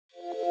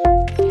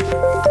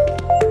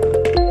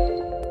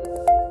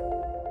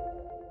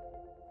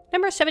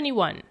Number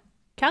 71.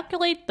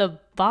 Calculate the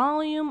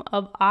volume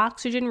of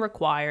oxygen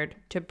required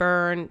to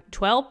burn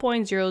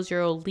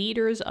 12.00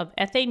 liters of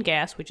ethane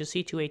gas, which is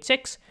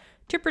C2H6,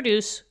 to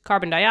produce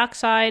carbon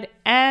dioxide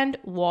and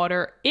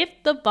water if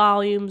the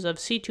volumes of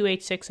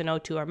C2H6 and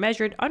O2 are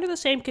measured under the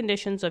same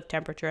conditions of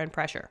temperature and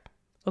pressure.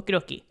 Okie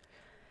dokie.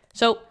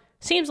 So,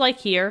 seems like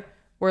here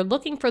we're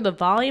looking for the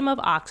volume of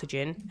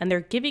oxygen and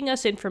they're giving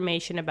us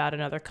information about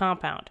another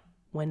compound.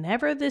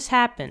 Whenever this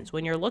happens,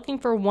 when you're looking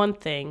for one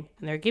thing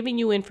and they're giving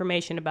you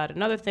information about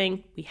another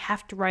thing, we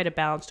have to write a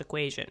balanced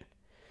equation.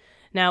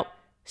 Now,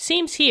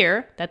 seems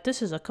here that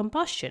this is a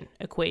combustion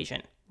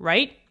equation,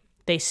 right?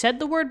 They said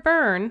the word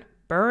burn.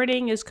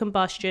 Burning is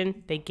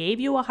combustion. They gave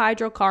you a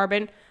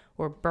hydrocarbon.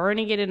 We're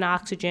burning it in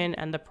oxygen,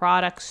 and the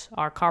products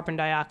are carbon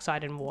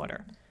dioxide and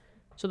water.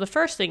 So the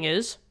first thing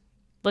is,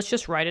 let's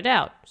just write it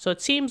out. So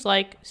it seems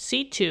like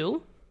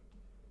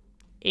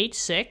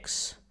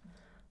C2H6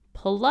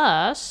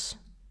 plus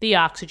the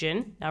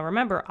oxygen. Now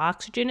remember,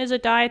 oxygen is a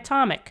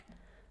diatomic.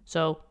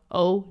 So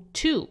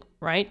O2,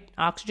 right?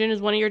 Oxygen is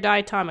one of your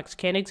diatomics.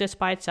 Can't exist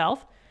by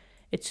itself.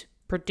 It's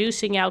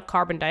producing out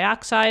carbon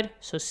dioxide,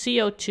 so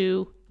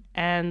CO2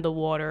 and the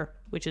water,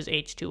 which is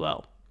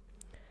H2O.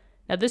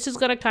 Now this is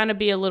going to kind of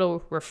be a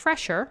little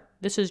refresher.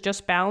 This is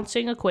just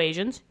balancing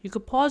equations. You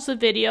could pause the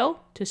video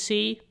to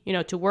see,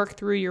 to work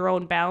through your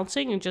own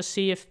balancing and just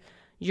see if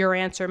your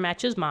answer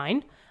matches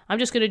mine. I'm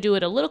just going to do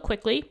it a little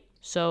quickly.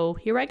 So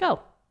here I go.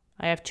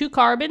 I have 2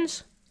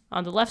 carbons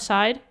on the left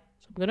side,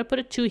 so I'm going to put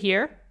a 2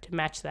 here to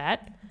match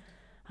that.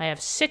 I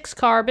have 6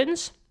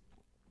 carbons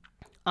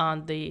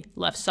on the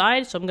left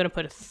side, so I'm going to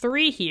put a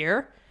 3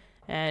 here.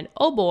 And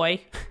oh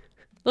boy,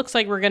 looks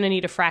like we're going to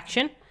need a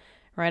fraction,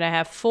 right? I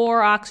have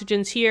 4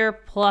 oxygens here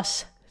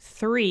plus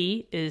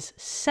 3 is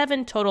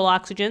 7 total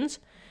oxygens.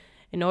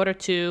 In order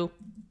to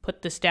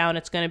put this down,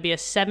 it's going to be a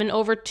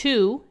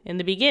 7/2 in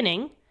the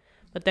beginning.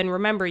 But then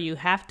remember, you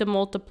have to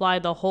multiply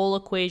the whole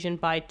equation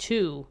by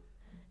 2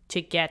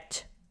 to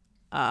get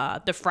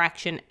the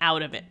fraction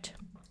out of it.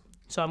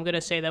 So I'm going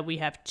to say that we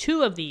have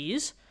 2 of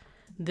these.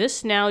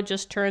 This now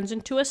just turns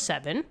into a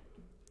 7.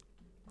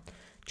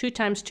 2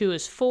 times 2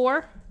 is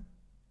 4.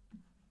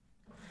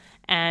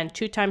 And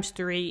 2 times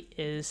 3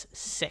 is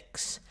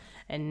 6.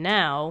 And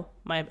now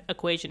my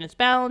equation is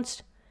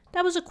balanced.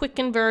 That was a quick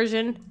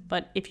conversion,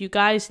 but if you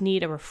guys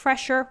need a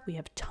refresher, we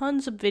have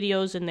tons of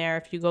videos in there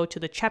if you go to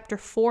the Chapter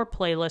 4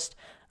 playlist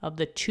of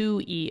the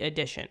 2E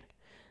edition.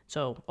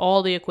 So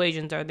all the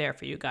equations are there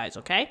for you guys,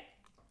 okay?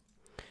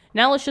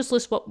 Now let's just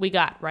list what we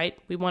got, right?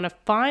 We want to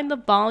find the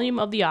volume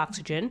of the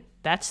oxygen.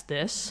 That's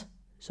this.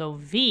 So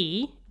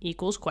V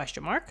equals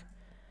question mark.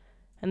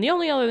 And the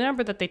only other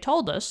number that they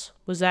told us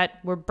was that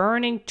we're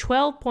burning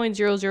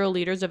 12.00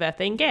 liters of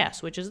ethane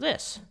gas, which is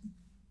this.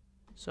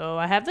 So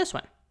I have this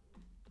one.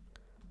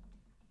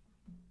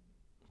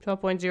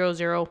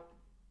 12.00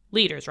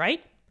 liters,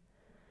 right?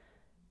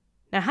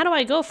 Now, how do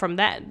I go from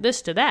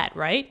this to that,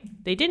 right?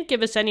 They didn't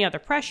give us any other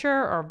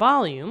pressure or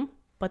volume,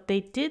 but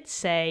they did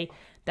say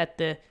that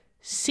the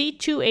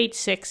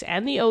C2H6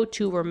 and the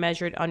O2 were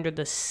measured under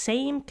the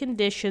same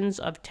conditions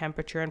of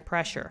temperature and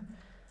pressure.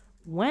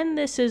 When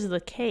this is the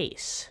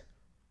case,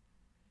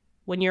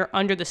 when you're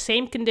under the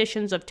same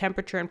conditions of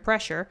temperature and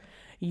pressure,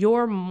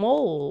 your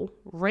mole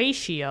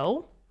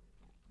ratio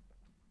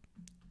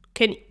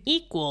can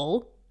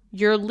equal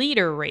your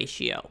liter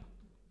ratio.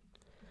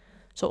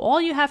 So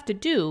all you have to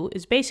do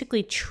is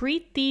basically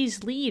treat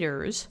these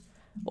liters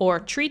or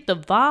treat the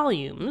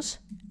volumes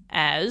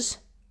as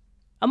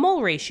a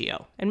mole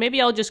ratio. And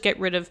maybe I'll just get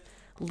rid of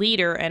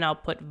liter and I'll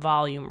put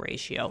volume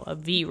ratio, a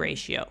V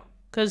ratio.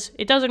 Because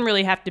it doesn't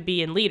really have to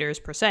be in liters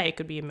per se, it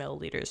could be in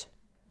milliliters.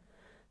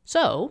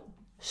 So,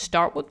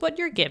 start with what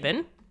you're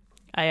given.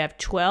 I have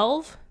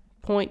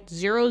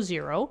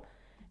 12.00,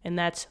 and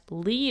that's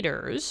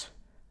liters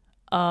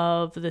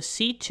of the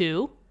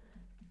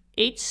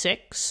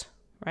C2H6,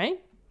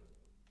 right?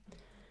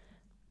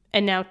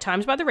 And now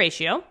times by the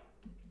ratio.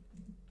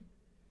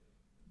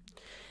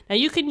 Now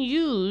you can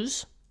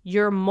use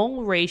your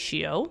mole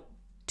ratio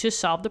to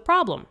solve the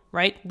problem,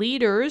 right?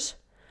 Liters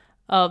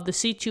of the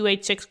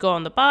C2H6 go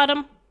on the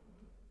bottom,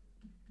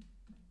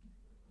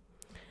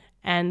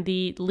 and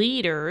the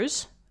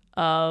liters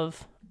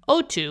of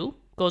O2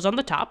 goes on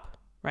the top,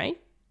 right?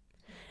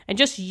 And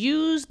just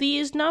use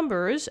these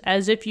numbers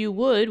as if you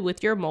would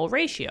with your mole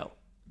ratio.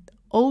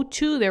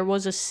 O2, there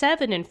was a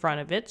 7 in front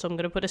of it, so I'm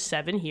going to put a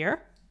 7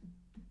 here.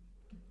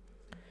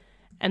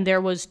 And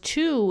there was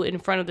 2 in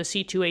front of the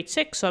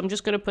C2H6, so I'm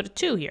just going to put a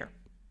 2 here.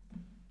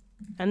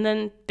 And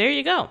then there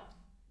you go.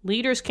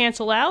 Liters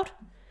cancel out.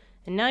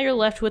 And now you're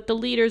left with the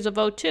liters of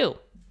O2.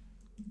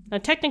 Now,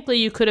 technically,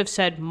 you could have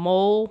said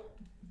mole,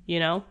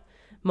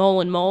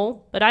 mole and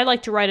mole, but I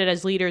like to write it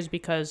as liters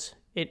because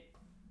it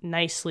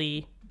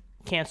nicely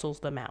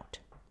cancels them out.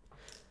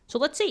 So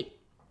let's see.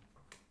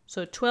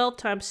 So 12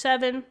 times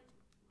 7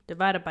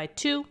 divided by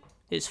 2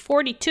 is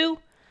 42.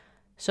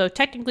 So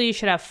technically, you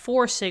should have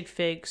 4 sig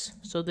figs.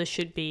 So this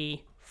should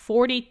be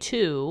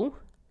 42.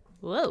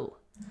 Whoa.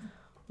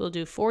 we'll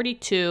do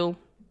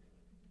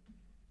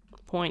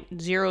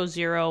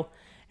 42.00,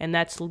 and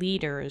that's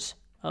liters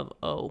of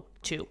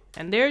O2.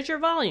 And there's your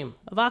volume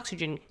of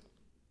oxygen,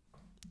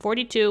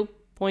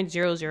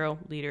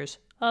 42.00 liters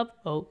of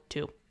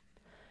O2.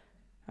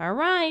 All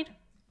right.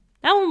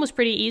 That one was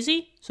pretty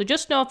easy. So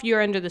just know if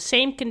you're under the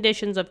same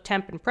conditions of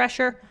temp and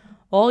pressure,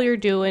 all you're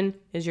doing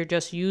is you're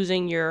just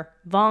using your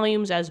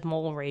volumes as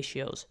mole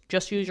ratios.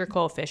 Just use your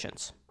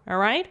coefficients. All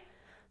right?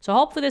 So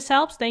hopefully this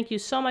helps. Thank you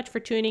so much for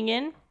tuning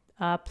in.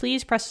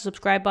 Please press the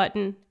subscribe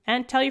button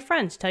and tell your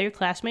friends, tell your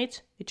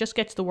classmates. It just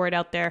gets the word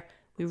out there.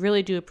 We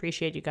really do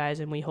appreciate you guys,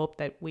 and we hope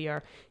that we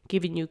are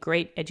giving you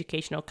great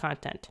educational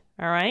content.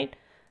 All right?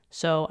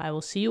 So I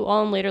will see you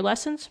all in later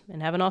lessons,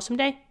 and have an awesome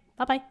day.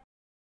 Bye-bye.